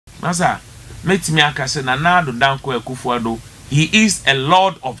Masa, metimi aka say Nana Addo Dankwa Akufo Addo, he is a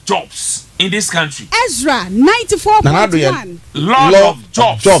lord of jobs in this country. Ezra 94.1. Lord of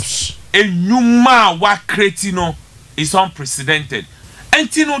jobs. Enyuma wa kreti no is unprecedented.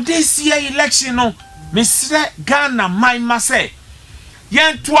 Entino this year election no, Mr. Ghana my say.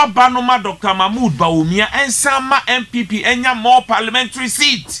 Yentua Banoma Dr. Mahmoud Bawumia and Sama MPP enya more parliamentary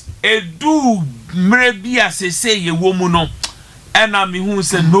seat. Edu mrebia se say ye womuno. Ena mi hu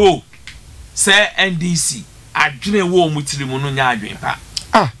say no. Say NDC. Adwene wo mutiri mu no nya adwen pa.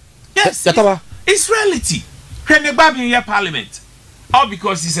 Yes, Gyataba. It's reality. When the baby in your parliament. All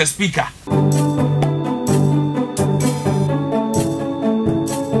because he's a speaker.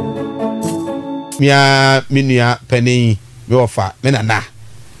 Mia minia penny me offer me nana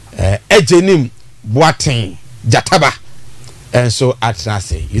ejenim Boatin Gyataba and so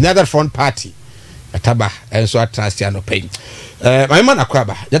atrase United Front Party Gyataba and so atrase no pain my man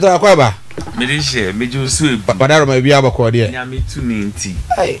akwaba Gyataba akwaba me share me ju so badaro ma bia abako de nyame tumi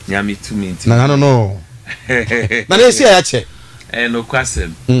nti na no na le sia ya che no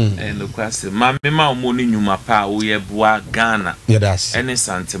kwasem no kwasem ma me ma omo ni nyuma pa wo ye boa Ghana yes ene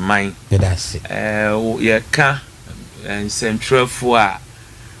santeman yes ye ka centralfo a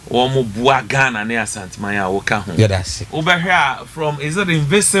wo mo boa Ghana ne asanteman a wo ka ho yes over here from is it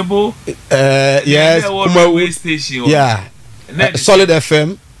invisible yes Kumawu station yeah Solid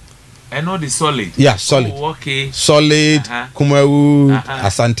FM I know the solid. Yeah, solid. Oh, okay. Solid, Kumawu,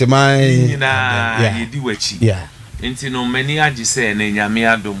 Asanteman. Yeah. Inti no many aji say ne nyame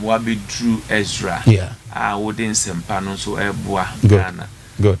adom wa be true Ezra. Yeah. Wodin sempa no so eboa Ghana.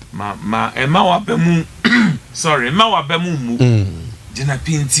 Good. Ma wa be mu sorry, ma wa be mu. Jina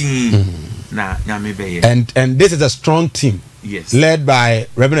pinti na nyame be ye. And this is a strong team. Yes. Led by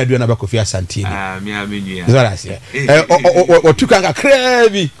Reverend Addo Kofi Asantini. Me is what I say. Or two can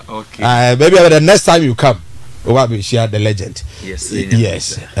crazy. Okay. Maybe the next time you come, we will share the legend. Yes.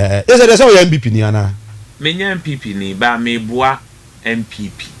 Yes. Is there some MPP ni ana? Me MPP ni ba me boa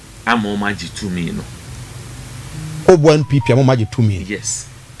MPP. Amomaji to me no. Obo MPP amomaji to me. Yes.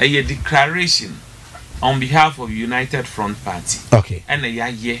 A declaration on behalf of United Front Party. Okay. And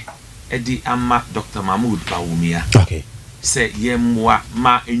ye edi ama Dr. Mahmoud Bawumia. Okay. Say ye mwa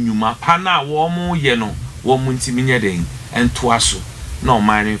ma enyuma pana wo mo ye no wo mo ntimi nye den ento aso na o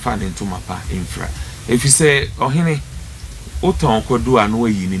man fa den to mapa infra if you say ohene uton kodu anu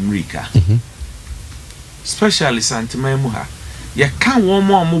yi ni mrika especially santima mu ha ye kan wo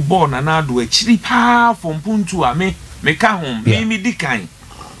mo bo na ado akiri pa fompuntu a me ka hom mi dikan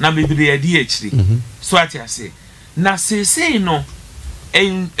na bibiri e di akiri so ati ase na sese no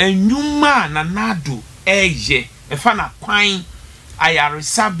enyuma na nado eye efa na kwan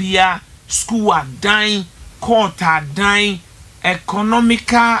ayaresabia school adan court adan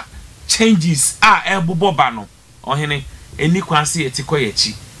economical changes eboboba no ohene eni kwanse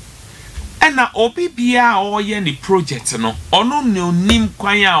etikoyechi ena obi bia oye ni project no ono ne onim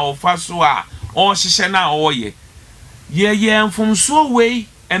kwan a ofa so a o hihye na oye ye mfumso we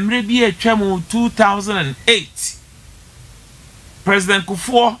emre bi atwam 2008 President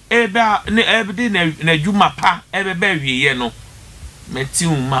Akufo ebedi na juma pa ebebe wiye no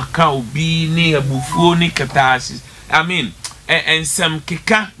metiu maka obi ni abufuo ni katasi I mean ensem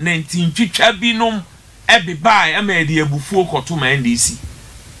keka na ntintwitwa binom ebebai amedi abufuo koto ma NDC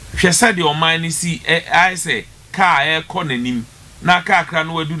hwesa de oman ni si I say car ekọ nanim na car kra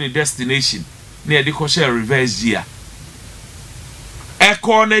no wadu ne destination na e de ko share reverse gear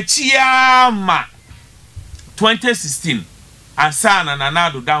ekọ na chia ma 2016 Asana na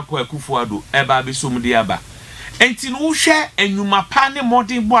Addo Dankwa Akufo Addo eba be somdi aba enti no hwe enyuma pa ne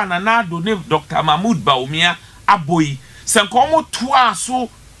modern bo na Addo ne Dr. Mahmoud Bawumia aboyi senkomo toa so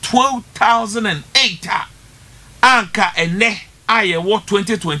 2008 anka ene aye wo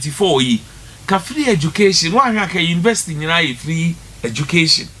 2024 yi ka free education wa hwa ka university nyina ye free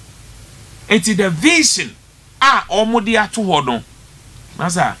education enti the vision omodi ato hodon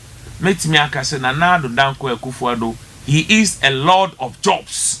masa metimi aka se na Addo Dankwa Akufo Addo, he is a lord of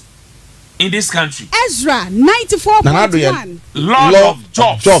jobs in this country. Ezra 94.1. Lord of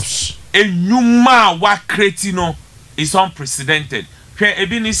jobs. Enyuma wa kreti no is unprecedented. Hwe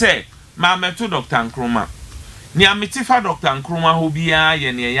ebi ni say ma meto Dr. Nkrumah. Ni ametifa Dr. Nkrumah ho bia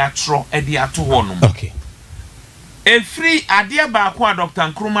ye ne ya tro e de ato ho no. Okay. Efri ade ba ko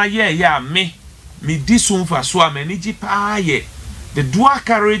Dr. Nkrumah ye ya me disumfa so amaniji pa ye the dual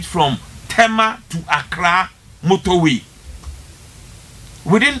carriage from Tema to Accra motorway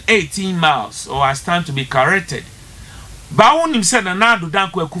within 18 miles, or I stand to be corrected. Bawunim said na Addo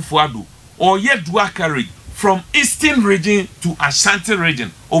Dankwa Akufo Addo or ye dual carriage from eastern region to Ashanti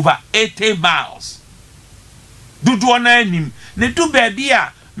region over 80 miles. Dudu na nim ne du baby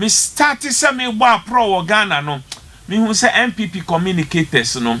a me start say me bo pro Ghana no me hu say MPP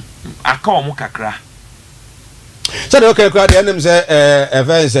communicators no aka omo kakra. So the okay crowd the name say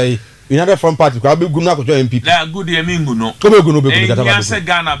event say United Front Party kwa be gunu akojo MPP. Na good e me nguno. Ko be gunu Gyataba. Yeah, say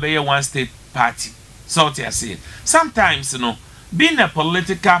Ghana be one state party. So what I say. Sometimes being a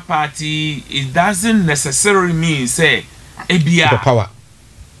political party it doesn't necessarily mean say ebia power.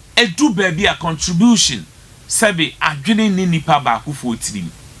 E do baby a contribution. Sabi adwene ni nipa ba Akufo tirim.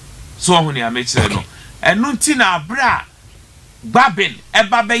 So ho ne amekire no. Eno nti na abra Babin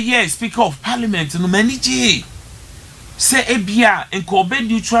eba be ye speaker of parliament no manage. Say ebia enko be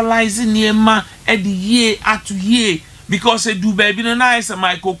neutralize niema e di ye atu ye because e do baby no nice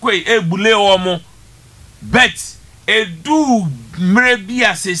Michael Kwei e bule omo. Bet e do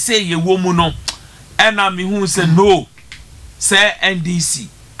mrebia se say ye wo mu no. Ena me hu say no. Say NDC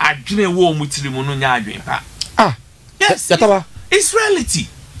adwene wo mu tirim no nya adwen pa. Yes, Gyataba. It's reality.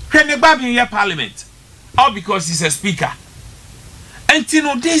 When the Babi in your parliament, all because he's a speaker.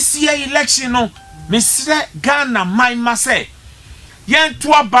 Until this year election, no, Mr. Ghana, my massa, Yan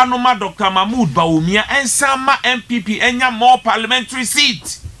Tua Banoma, Dr. Mahmoud Bawumia, and Sama MPP, and ya more parliamentary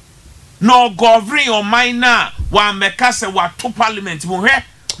seat. No government or minor, one Mekasa, what two parliament,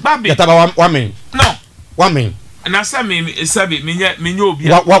 Babi. Gyataba, 1 minute. No. 1 minute. And I said, me, me,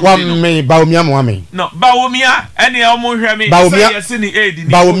 what 1 minute, Bawumia, 1 minute. No, Bawumia, any almost hear me.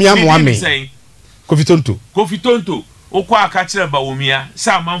 Bawumia, 1 minute. Kofi Tonto. Okwa akachire Bawumia,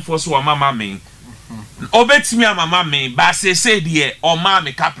 sa manfo so wa mama me. Obetimi mama me, ba say de o ma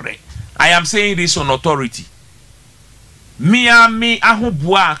me kapre. I am saying this on authority. Me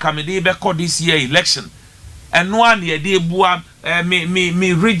ahobua ka me de be call this year election. And no one ye de bua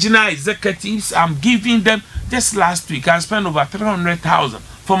me regional executives, I'm giving them just last week I spent over 300,000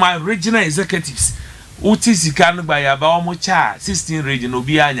 for my regional executives. Uti sikanu by about mocha 16 region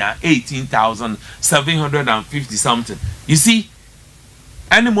obianya 18,750 something. You see,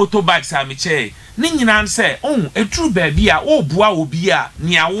 any motorbikes are me che. Ninyinan say, oh, a true baby, oh, bua obia,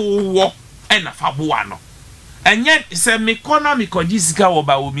 nia wo, and a fabuano. And yet, say me corner me kodisika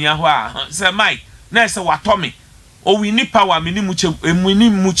oba umia, say Mike, nurse watomi. Oh, we need power, mini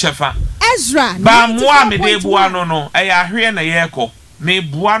muchefa. Ezra, ba mwa me de buano no, aya hwe na yeko. Me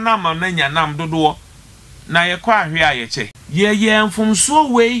buana ma na nya nam dodo. Na ye kwa ahwe ayeche ye mfumso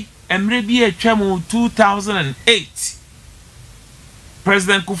we emre bi atwam 2008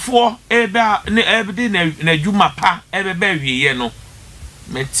 President Akufo eba na djuma pa ebe ba wiye no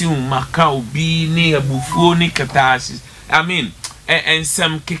meti maka obi ni abufuo ni katasi I mean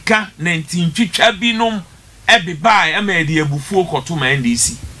ensem keka na ntintwitwa bi nom ebe ba ema de abufuo koto ma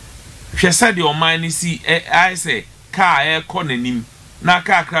NDC hwesa de oman ni si I say car e ko nanim na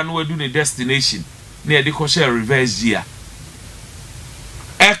car kra no wadu ne destination near the kosher reverse year.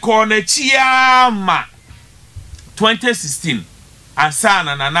 Ekonechia ma 2016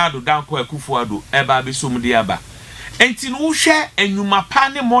 asana na nado danko Akufo Addo eba be somdi aba. Enti no hwe enwuma pa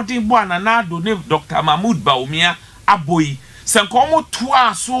ne modern bo ananado ne Dr. Mahmoud Bawumia aboyi senkomo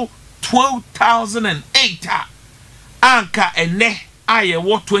toa so 2008 anka ene aye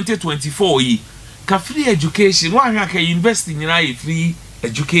wo 2024 yi ka free education wa hwa ka university nyina ye free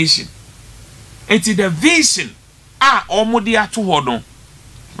education. Enti the vision omodi ato hodon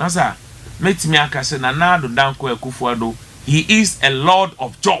masa metimi akase na nado danko Akufo Addo he is a lord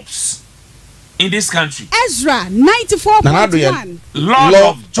of jobs in this country. Ezra 94.1 lord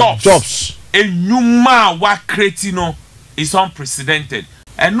of jobs enyuma wa kreti no is unprecedented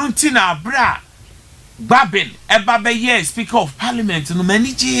enunti na abra Babin eba be ye speaker of parliament no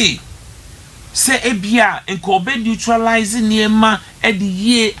manage say ebia enko be neutralize niema e di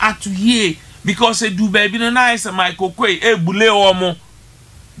ye atu ye because e do baby no nice Michael Kwei e bule omo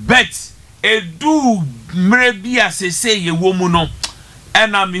bet e do mrebia se say ye wo mu no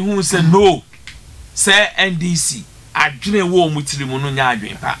ena me hu say no say NDC adwene wo mu tirimu no nya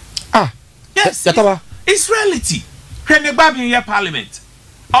adwen pa yes Gyataba. It's reality when the Babi in your parliament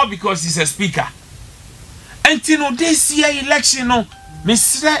all because he's a speaker until no this year election no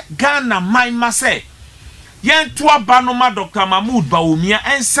Mr. Ghana my massa Yan Tua Banoma Dr. Mahmoud Bawumia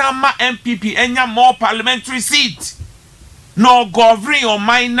and Sama MPP and ya more parliamentary seat. No government or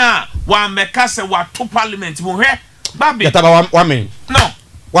minor one Mekasa wa two parliament mo he Babi. Gyataba 1 minute. No.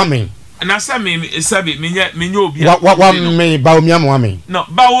 1 minute. And I say me sabi me obi. 1 minute Bawumia 1 minute. No,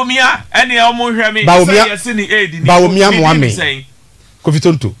 Bawumia any almo hwe me say ni aid ni. Bawumia 1 minute.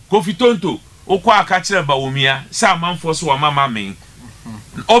 Kofi Tonto. Okwa aka kire Bawumia sa manfo so wa mama me.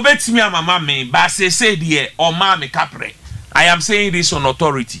 obetimi amama me ba say de o ma me kapre. I am saying this on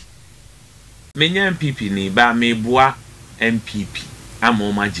authority. Menya MPP ni ba me boa MPP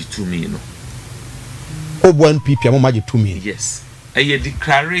amoma G2 no. Obo MPP amoma G2. Yes. A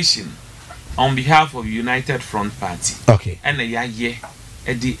declaration on behalf of United Front Party. Okay. And a ye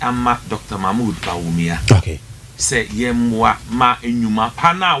edi ama Dr. Mahmoud Bawumia. Okay. Say yemwa ma enyuma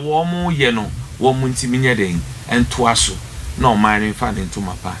pana wo mu ye no wo mu ntiminya den entoaso no man fa den to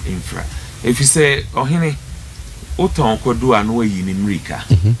mapa infra. If you say ohene oton kodu anu ayi ni mrika.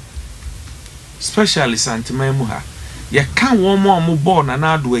 Especially Santima mu ha. Ye kan wo mu ball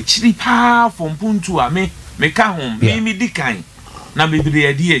na do akiri pa from puntu a me ka hom me di kan na bibiri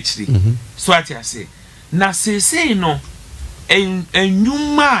adi akiri. So ati ase na sese no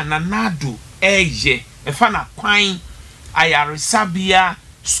enyuma na nado eye efa na kwan ayaresabia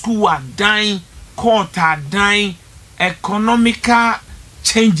school adan court adan economical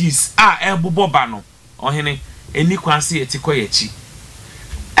changes eboboba no ohene eni kwanse etikoyechi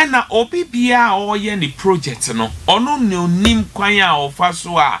ena obibia oye ni project no ono ne onim kwan a ofa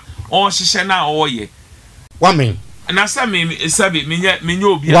so a o hihye na oye wamen na sabi menye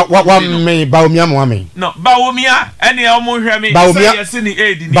obi wamen Bawumia mo wamen no Bawumia ene omo hwe me say ni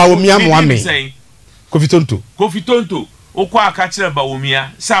aid ni Bawumia mo wamen Kofi Tonto okwa aka kire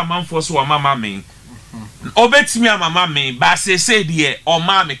Bawumia sa manfo so wa mama men obetimi amama men ba say de o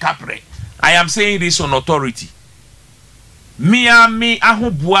ma me kapre. I am saying this on authority. Me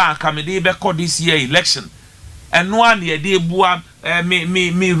ahoboa ka me de be call this year election and no one ye de boa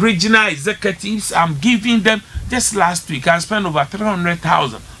me regional executives. I'm giving them just last week I spent over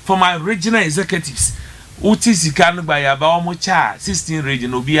 300,000 for my regional executives. Utisika by about 16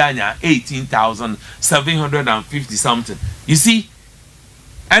 region obianya 18,750 something. You see,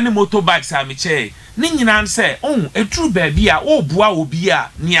 any motorbikes are me che. Ninyinan say, oh, a true baby, bua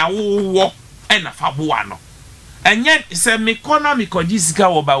obia, nia wo, and a fabuano. And yet, say me corner me kodisika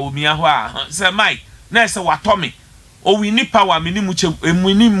oba umia, say Mike, nurse watomi. Oh, we need power,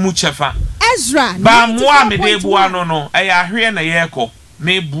 minimuchefa. Ezra, ba moa me de buano no, I hear na yeko.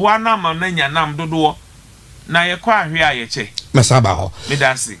 Me buana mananya nam dodo. Na ye kwa ahwe ayeche mesaba ho me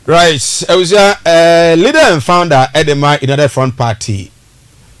dance right ewusia leader and founder Edema United Front Party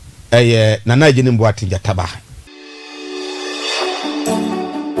Nana Gyataba